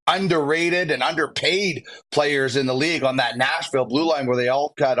most underrated and underpaid players in the league on that Nashville blue line, where they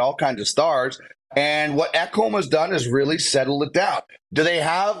all got all kinds of stars. And what Ekholm has done is really settled it down. Do they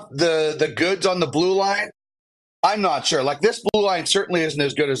have the goods on the blue line? I'm not sure. Like, this blue line certainly isn't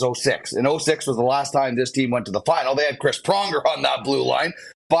as good as 06. And 06 was the last time this team went to the final. They had Chris Pronger on that blue line.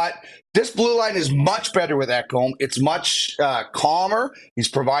 But this blue line is much better with Ekholm. It's much calmer. He's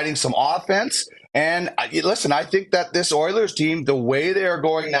providing some offense. And listen, I think that this Oilers team, the way they are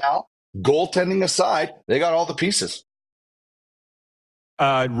going now, goaltending aside, they got all the pieces.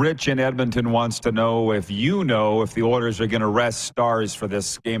 Rich in Edmonton wants to know if the Oilers are going to rest stars for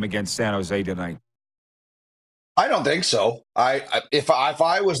this game against San Jose tonight. I don't think so. If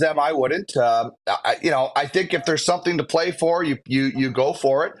I was them, I wouldn't. I think if there's something to play for, you go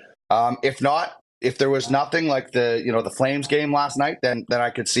for it. If not, if there was nothing like the Flames game last night, then I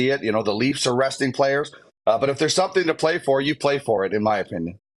could see it. The Leafs are resting players, but if there's something to play for, you play for it, in my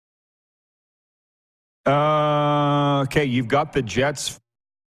opinion. Okay, you've got the Jets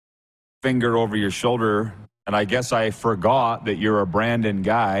finger over your shoulder. And I guess I forgot that you're a Brandon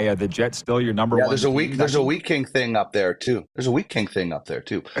guy. Are the Jets still your number one? There's a Wheat King thing up there too.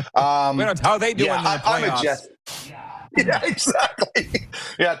 How they doing in the playoffs? I'm a Jet. Yeah, exactly.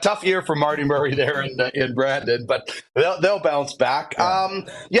 Yeah, tough year for Marty Murray there in Brandon, but they'll bounce back.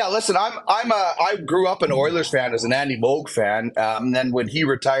 Listen, I grew up an Oilers fan as an Andy Moog fan. And then when he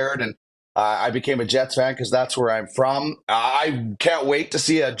retired and I became a Jets fan because that's where I'm from. I can't wait to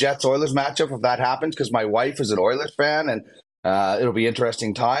see a Jets-Oilers matchup if that happens because my wife is an Oilers fan, and it'll be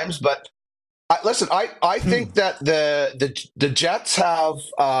interesting times. But listen, I think that the Jets have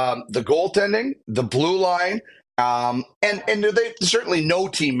the goaltending, the blue line, and they certainly no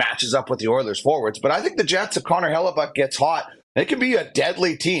team matches up with the Oilers forwards. But I think the Jets, if Connor Hellebuyck gets hot, they can be a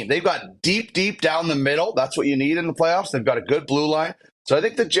deadly team. They've got deep down the middle. That's what you need in the playoffs. They've got a good blue line. So I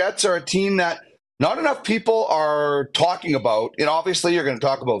think the Jets are a team that not enough people are talking about. Obviously, you're going to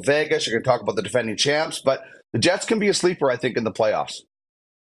talk about Vegas. You're going to talk about the defending champs. But the Jets can be a sleeper, I think, in the playoffs.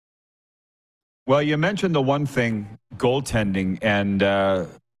 Well, you mentioned the one thing, goaltending. And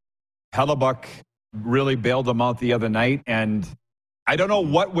Hellebuyck really bailed them out the other night. And I don't know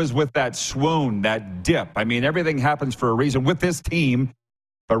what was with that swoon, that dip. I mean, everything happens for a reason with this team.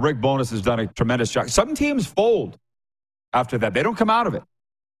 But Rick Bowness has done a tremendous job. Some teams fold after that. They don't come out of it.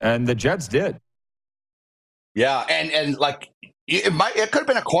 And the Jets did. Yeah, and like it could have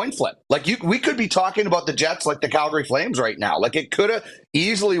been a coin flip. Like we could be talking about the Jets like the Calgary Flames right now. Like it could have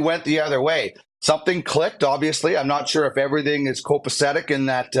easily went the other way. Something clicked, obviously. I'm not sure if everything is copacetic in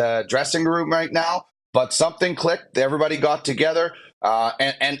that dressing room right now, but something clicked. Everybody got together.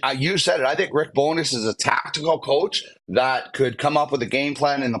 And you said it. I think Rick Bowness is a tactical coach that could come up with a game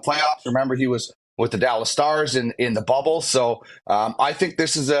plan in the playoffs. Remember, he was with the Dallas Stars in the bubble. So I think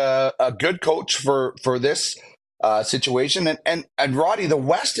this is a good coach for this situation. And Roddy, the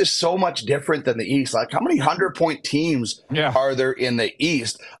West is so much different than the East. Like, how many 100-point teams are there in the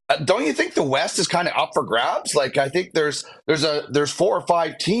East? Don't you think the West is kind of up for grabs? Like, I think there's 4 or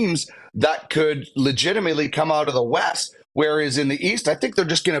 5 teams that could legitimately come out of the West. Whereas in the East, I think they're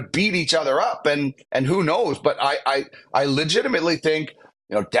just going to beat each other up, and who knows? But I legitimately think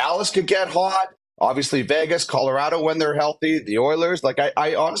Dallas could get hot. Obviously, Vegas, Colorado when they're healthy, the Oilers. Like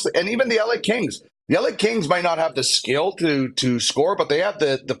I honestly, and even the LA Kings. The LA Kings might not have the skill to score, but they have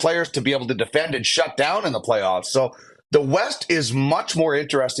the players to be able to defend and shut down in the playoffs. So the West is much more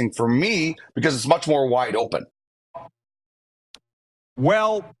interesting for me because it's much more wide open.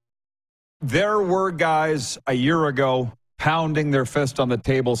 Well, there were guys a year ago pounding their fist on the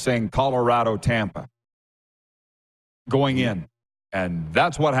table saying Colorado, Tampa going in. And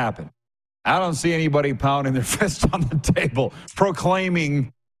that's what happened. I don't see anybody pounding their fist on the table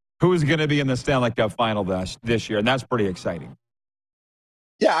proclaiming who's going to be in the Stanley Cup final this year. And that's pretty exciting.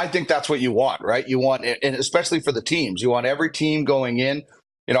 Yeah, I think that's what you want, right? You want, and especially for the teams, you want every team going in.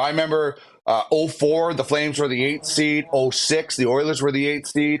 I remember 04, the Flames were the 8th seed. 06, the Oilers were the 8th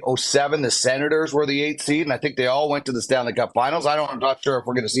seed. 07, the Senators were the 8th seed. And I think they all went to the Stanley Cup finals. I'm not sure if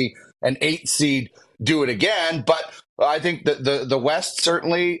we're going to see an 8th seed do it again, but I think the West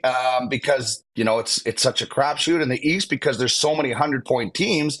certainly, because it's such a crapshoot, in the East because there's so many 100-point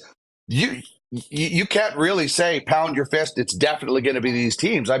teams. You can't really say pound your fist. It's definitely going to be these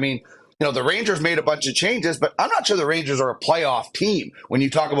teams. I mean, the Rangers made a bunch of changes, but I'm not sure the Rangers are a playoff team. When you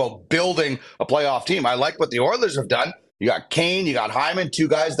talk about building a playoff team, I like what the Oilers have done. You got Kane, you got Hyman, 2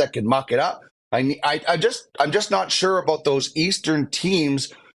 guys that can muck it up. I'm just not sure about those Eastern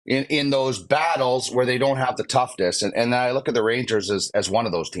teams in those battles where they don't have the toughness. And I look at the Rangers as one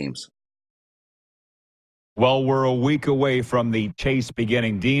of those teams. Well, we're a week away from the chase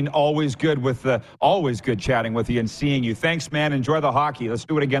beginning. Dean, always good chatting with you and seeing you. Thanks, man. Enjoy the hockey. Let's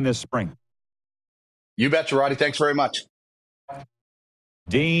do it again this spring. You betcha, Roddy. Thanks very much.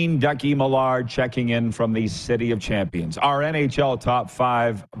 Dean Ducky Millard checking in from the City of Champions. Our NHL top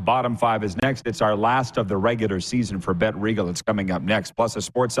 5, bottom 5 is next. It's our last of the regular season for Bet Regal. It's coming up next. Plus a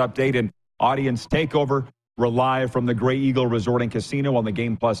sports update and audience takeover. We're live from the Grey Eagle Resort and Casino on the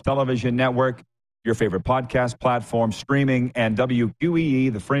Game Plus television network, your favorite podcast platform, streaming, and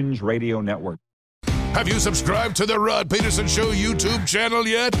WQEE, the Fringe Radio Network. Have you subscribed to the Rod Peterson Show YouTube channel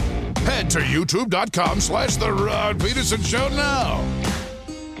yet? Head to youtube.com/The Rod Peterson Show now.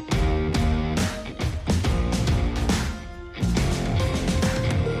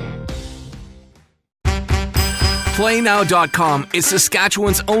 PlayNow.com is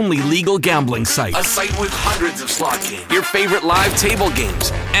Saskatchewan's only legal gambling site. A site with hundreds of slot games, your favorite live table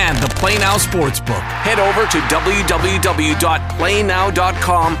games, and the Play Now Sportsbook. Head over to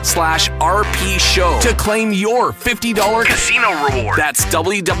www.playnow.com/RP Show to claim your $50 casino reward. That's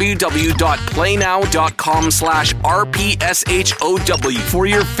www.playnow.com/RPSHOW for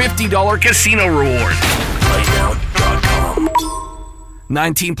your $50 casino reward. PlayNow.com.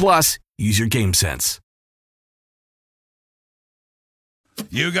 19 plus. Use your game sense.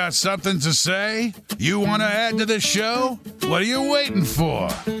 You got something to say? You want to add to the show? What are you waiting for?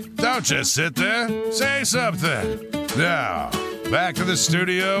 Don't just sit there. Say something. Now, back to the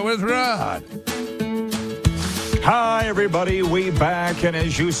studio with Rod. Hi, everybody. We back. And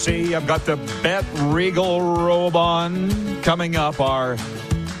as you see, I've got the Bet Regal robe on. Coming up, our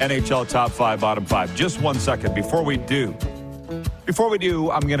NHL Top 5, Bottom 5. Just 1 second before we do,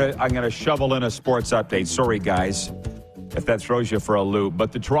 I'm gonna shovel in a sports update. Sorry, guys, if that throws you for a loop.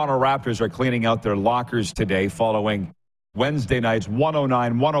 But the Toronto Raptors are cleaning out their lockers today following Wednesday night's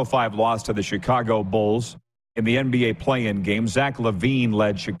 109-105 loss to the Chicago Bulls in the NBA play-in game. Zach LaVine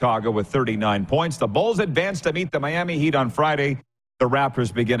led Chicago with 39 points. The Bulls advanced to meet the Miami Heat on Friday. The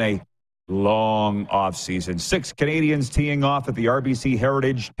Raptors begin a long offseason. 6 Canadians teeing off at the RBC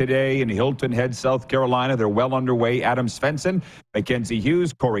Heritage today in Hilton Head, South Carolina. They're well underway. Adam Svensson, Mackenzie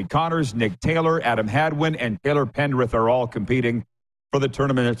Hughes, Corey Connors, Nick Taylor, Adam Hadwin, and Taylor Pendrith are all competing for the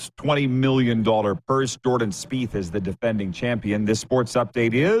tournament's $20 million purse. Jordan Spieth is the defending champion. This sports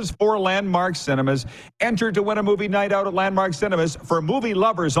update is for Landmark Cinemas. Enter to win a movie night out at Landmark Cinemas for movie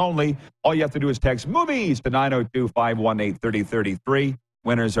lovers only. All you have to do is text MOVIES to 902-518-3033.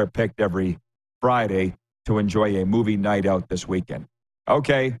 Winners are picked every Friday to enjoy a movie night out this weekend.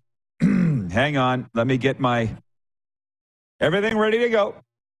 Okay, hang on. Let me get my everything ready to go.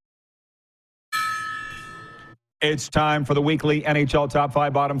 It's time for the weekly NHL Top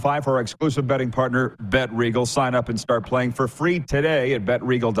 5, Bottom 5 for our exclusive betting partner, Bet Regal. Sign up and start playing for free today at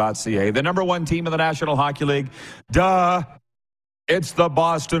betregal.ca. The number one team in the National Hockey League. Duh. It's the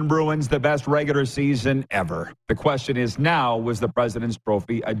Boston Bruins, the best regular season ever. The question is now, was the President's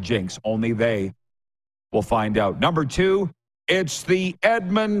Trophy a jinx? Only they will find out. Number 2, it's the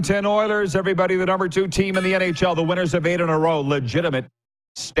Edmonton Oilers, everybody, the number 2 team in the NHL, the winners of 8 in a row, legitimate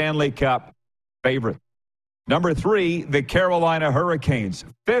Stanley Cup favorite. Number 3, the Carolina Hurricanes,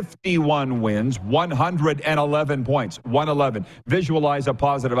 51 wins, 111 points, 111. Visualize a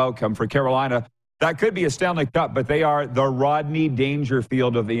positive outcome for Carolina. That could be a Stanley Cup, but they are the Rodney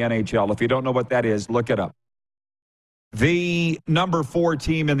Dangerfield of the NHL. If you don't know what that is, look it up. The number 4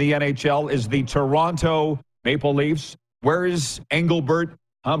 team in the NHL is the Toronto Maple Leafs. Where is Engelbert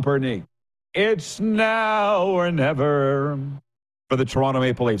Humperdinck? It's now or never for the Toronto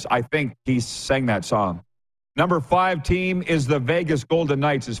Maple Leafs. I think he sang that song. Number 5 team is the Vegas Golden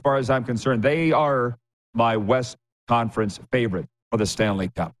Knights, as far as I'm concerned. They are my West Conference favorite for the Stanley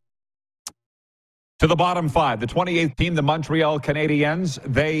Cup. To the bottom 5, the 28th team, the Montreal Canadiens,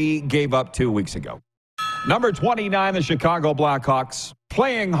 they gave up 2 weeks ago. Number 29, the Chicago Blackhawks,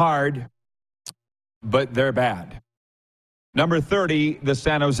 playing hard, but they're bad. Number 30, the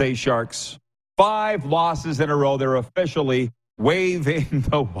San Jose Sharks, 5 losses in a row. They're officially waving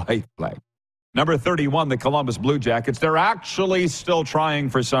the white flag. Number 31, the Columbus Blue Jackets. They're actually still trying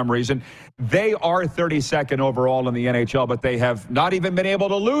for some reason. They are 32nd overall in the NHL, but they have not even been able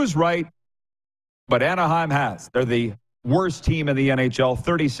to lose right. But Anaheim has. They're the worst team in the NHL,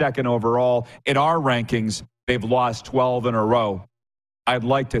 32nd overall. In our rankings, they've lost 12 in a row. I'd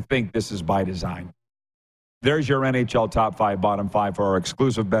like to think this is by design. There's your NHL Top 5, Bottom 5 for our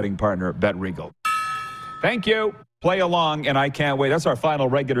exclusive betting partner, Bet Regal. Thank you. Play along, and I can't wait. That's our final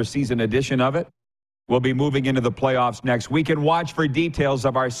regular season edition of it. We'll be moving into the playoffs next week, and watch for details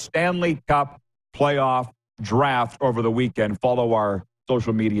of our Stanley Cup playoff draft over the weekend. Follow our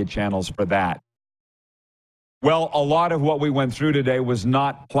social media channels for that. Well, a lot of what we went through today was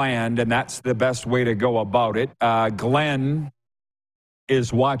not planned, and that's the best way to go about it. Glenn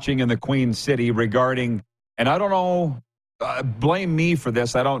is watching in the Queen City regarding, and I don't know, blame me for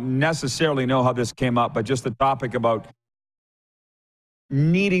this. I don't necessarily know how this came up, but just the topic about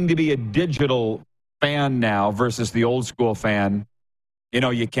needing to be a digital fan now versus the old school fan. You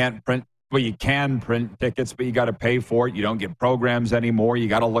know, you can't print, well, you can print tickets, but you got to pay for it. You don't get programs anymore. You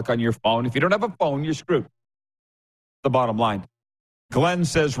got to look on your phone. If you don't have a phone, you're screwed. The bottom line. Glenn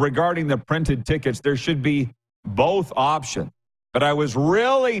says, regarding the printed tickets, there should be both options. But I was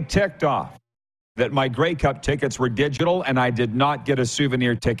really ticked off that my Grey Cup tickets were digital and I did not get a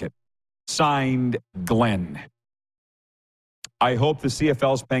souvenir ticket. Signed, Glenn. I hope the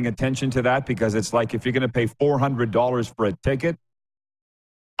CFL is paying attention to that, because it's like if you're going to pay $400 for a ticket,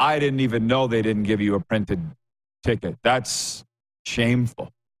 I didn't even know they didn't give you a printed ticket. That's shameful.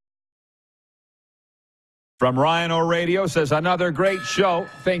 From Ryan O'Radio says, another great show.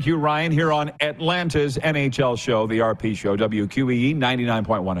 Thank you, Ryan, here on Atlanta's NHL show, the RP show, WQEE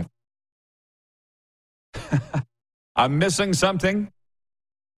 99.1. I'm missing something,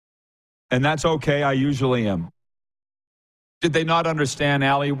 and that's okay. I usually am. Did they not understand,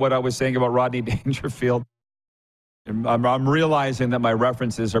 Allie, what I was saying about Rodney Dangerfield? I'm realizing that my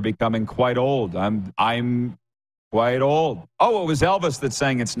references are becoming quite old. I'm quite old. Oh, it was Elvis that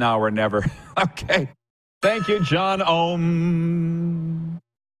sang It's Now or Never. Okay. Thank you, John Ohm.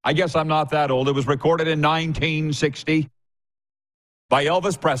 I guess I'm not that old. It was recorded in 1960 by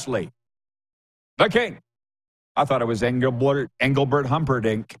Elvis Presley, the King. I thought it was Engelbert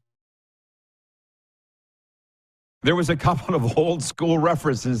Humperdinck. There was a couple of old school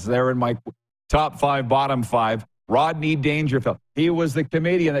references there in my top 5, bottom 5. Rodney Dangerfield. He was the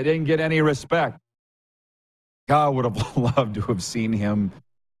comedian that didn't get any respect. God, I would have loved to have seen him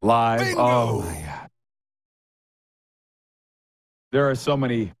live. Bingo. Oh, my God. There are so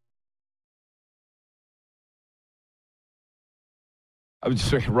many. I would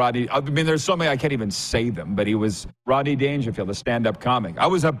say Rodney. I mean, there's so many, I can't even say them, but he was Rodney Dangerfield, a stand-up comic. I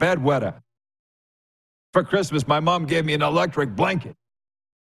was a bedwetter. For Christmas, my mom gave me an electric blanket.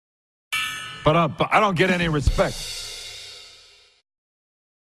 But I don't get any respect.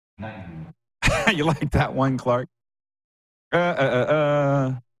 You like that one, Clark?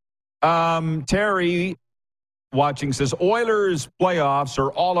 Terry watching says, Oilers playoffs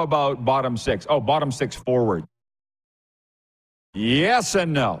are all about bottom 6. Oh, bottom 6 forward. Yes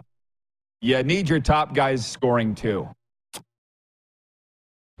and no. You need your top guys scoring too.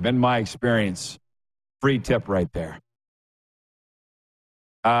 Been my experience. Free tip right there.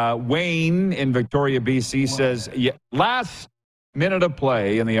 Wayne in Victoria, BC says, yeah, last minute of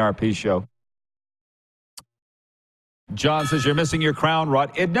play in the RP show. John says, you're missing your crown,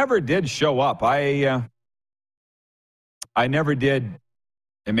 Rod. It never did show up. I never did.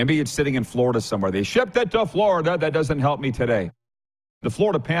 And maybe it's sitting in Florida somewhere. They shipped it to Florida. That doesn't help me today. The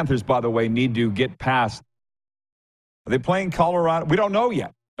Florida Panthers, by the way, need to get past. Are they playing Colorado? We don't know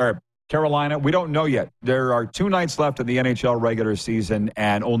yet. Or Carolina, we don't know yet. There are 2 nights left in the NHL regular season,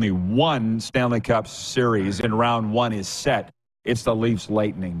 and only one Stanley Cup series in round 1 is set. It's the Leafs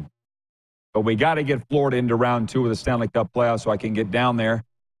Lightning. But we got to get Florida into round 2 of the Stanley Cup playoffs so I can get down there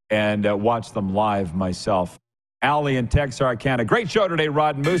and watch them live myself. Allie in Texarkana. Great show today,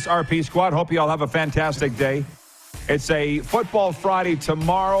 Rod and Moose, RP Squad. Hope you all have a fantastic day. It's a Football Friday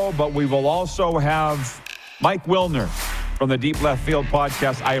tomorrow, but we will also have Mike Wilner from the Deep Left Field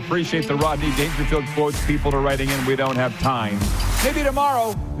podcast. I appreciate the Rodney Dangerfield quotes people are writing in. We don't have time. Maybe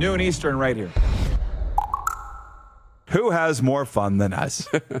tomorrow, noon Eastern, right here. Who has more fun than us?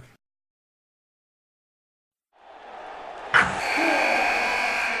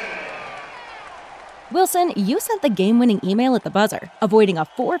 Wilson, you sent the game-winning email at the buzzer, avoiding a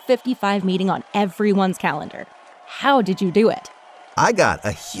 4:55 meeting on everyone's calendar. How did you do it? I got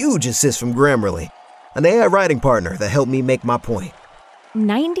a huge assist from Grammarly, an AI writing partner that helped me make my point.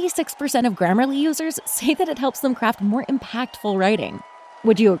 96% of Grammarly users say that it helps them craft more impactful writing.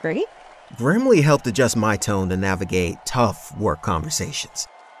 Would you agree? Grammarly helped adjust my tone to navigate tough work conversations.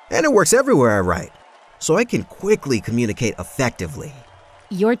 And it works everywhere I write, so I can quickly communicate effectively.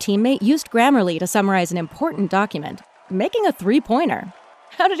 Your teammate used Grammarly to summarize an important document, making a 3-pointer.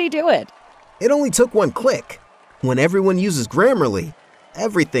 How did he do it? It only took 1 click. When everyone uses Grammarly,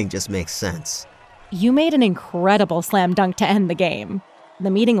 everything just makes sense. You made an incredible slam dunk to end the game.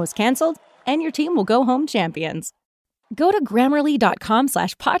 The meeting was canceled, and your team will go home champions. Go to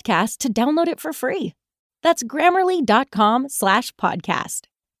Grammarly.com/podcast to download it for free. That's Grammarly.com/podcast.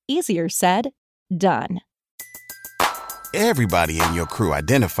 Easier said, done. Everybody in your crew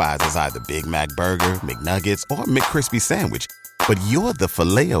identifies as either Big Mac Burger, McNuggets, or McCrispy Sandwich. But you're the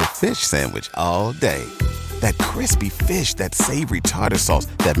Filet-O-Fish Sandwich all day. That crispy fish, that savory tartar sauce,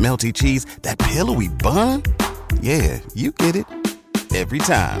 that melty cheese, that pillowy bun. Yeah, you get it. Every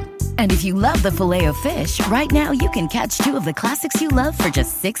time. And if you love the Filet-O-Fish, right now you can catch 2 of the classics you love for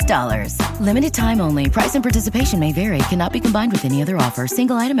just $6. Limited time only. Price and participation may vary. Cannot be combined with any other offer.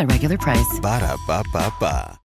 Single item at regular price. Ba-da-ba-ba-ba.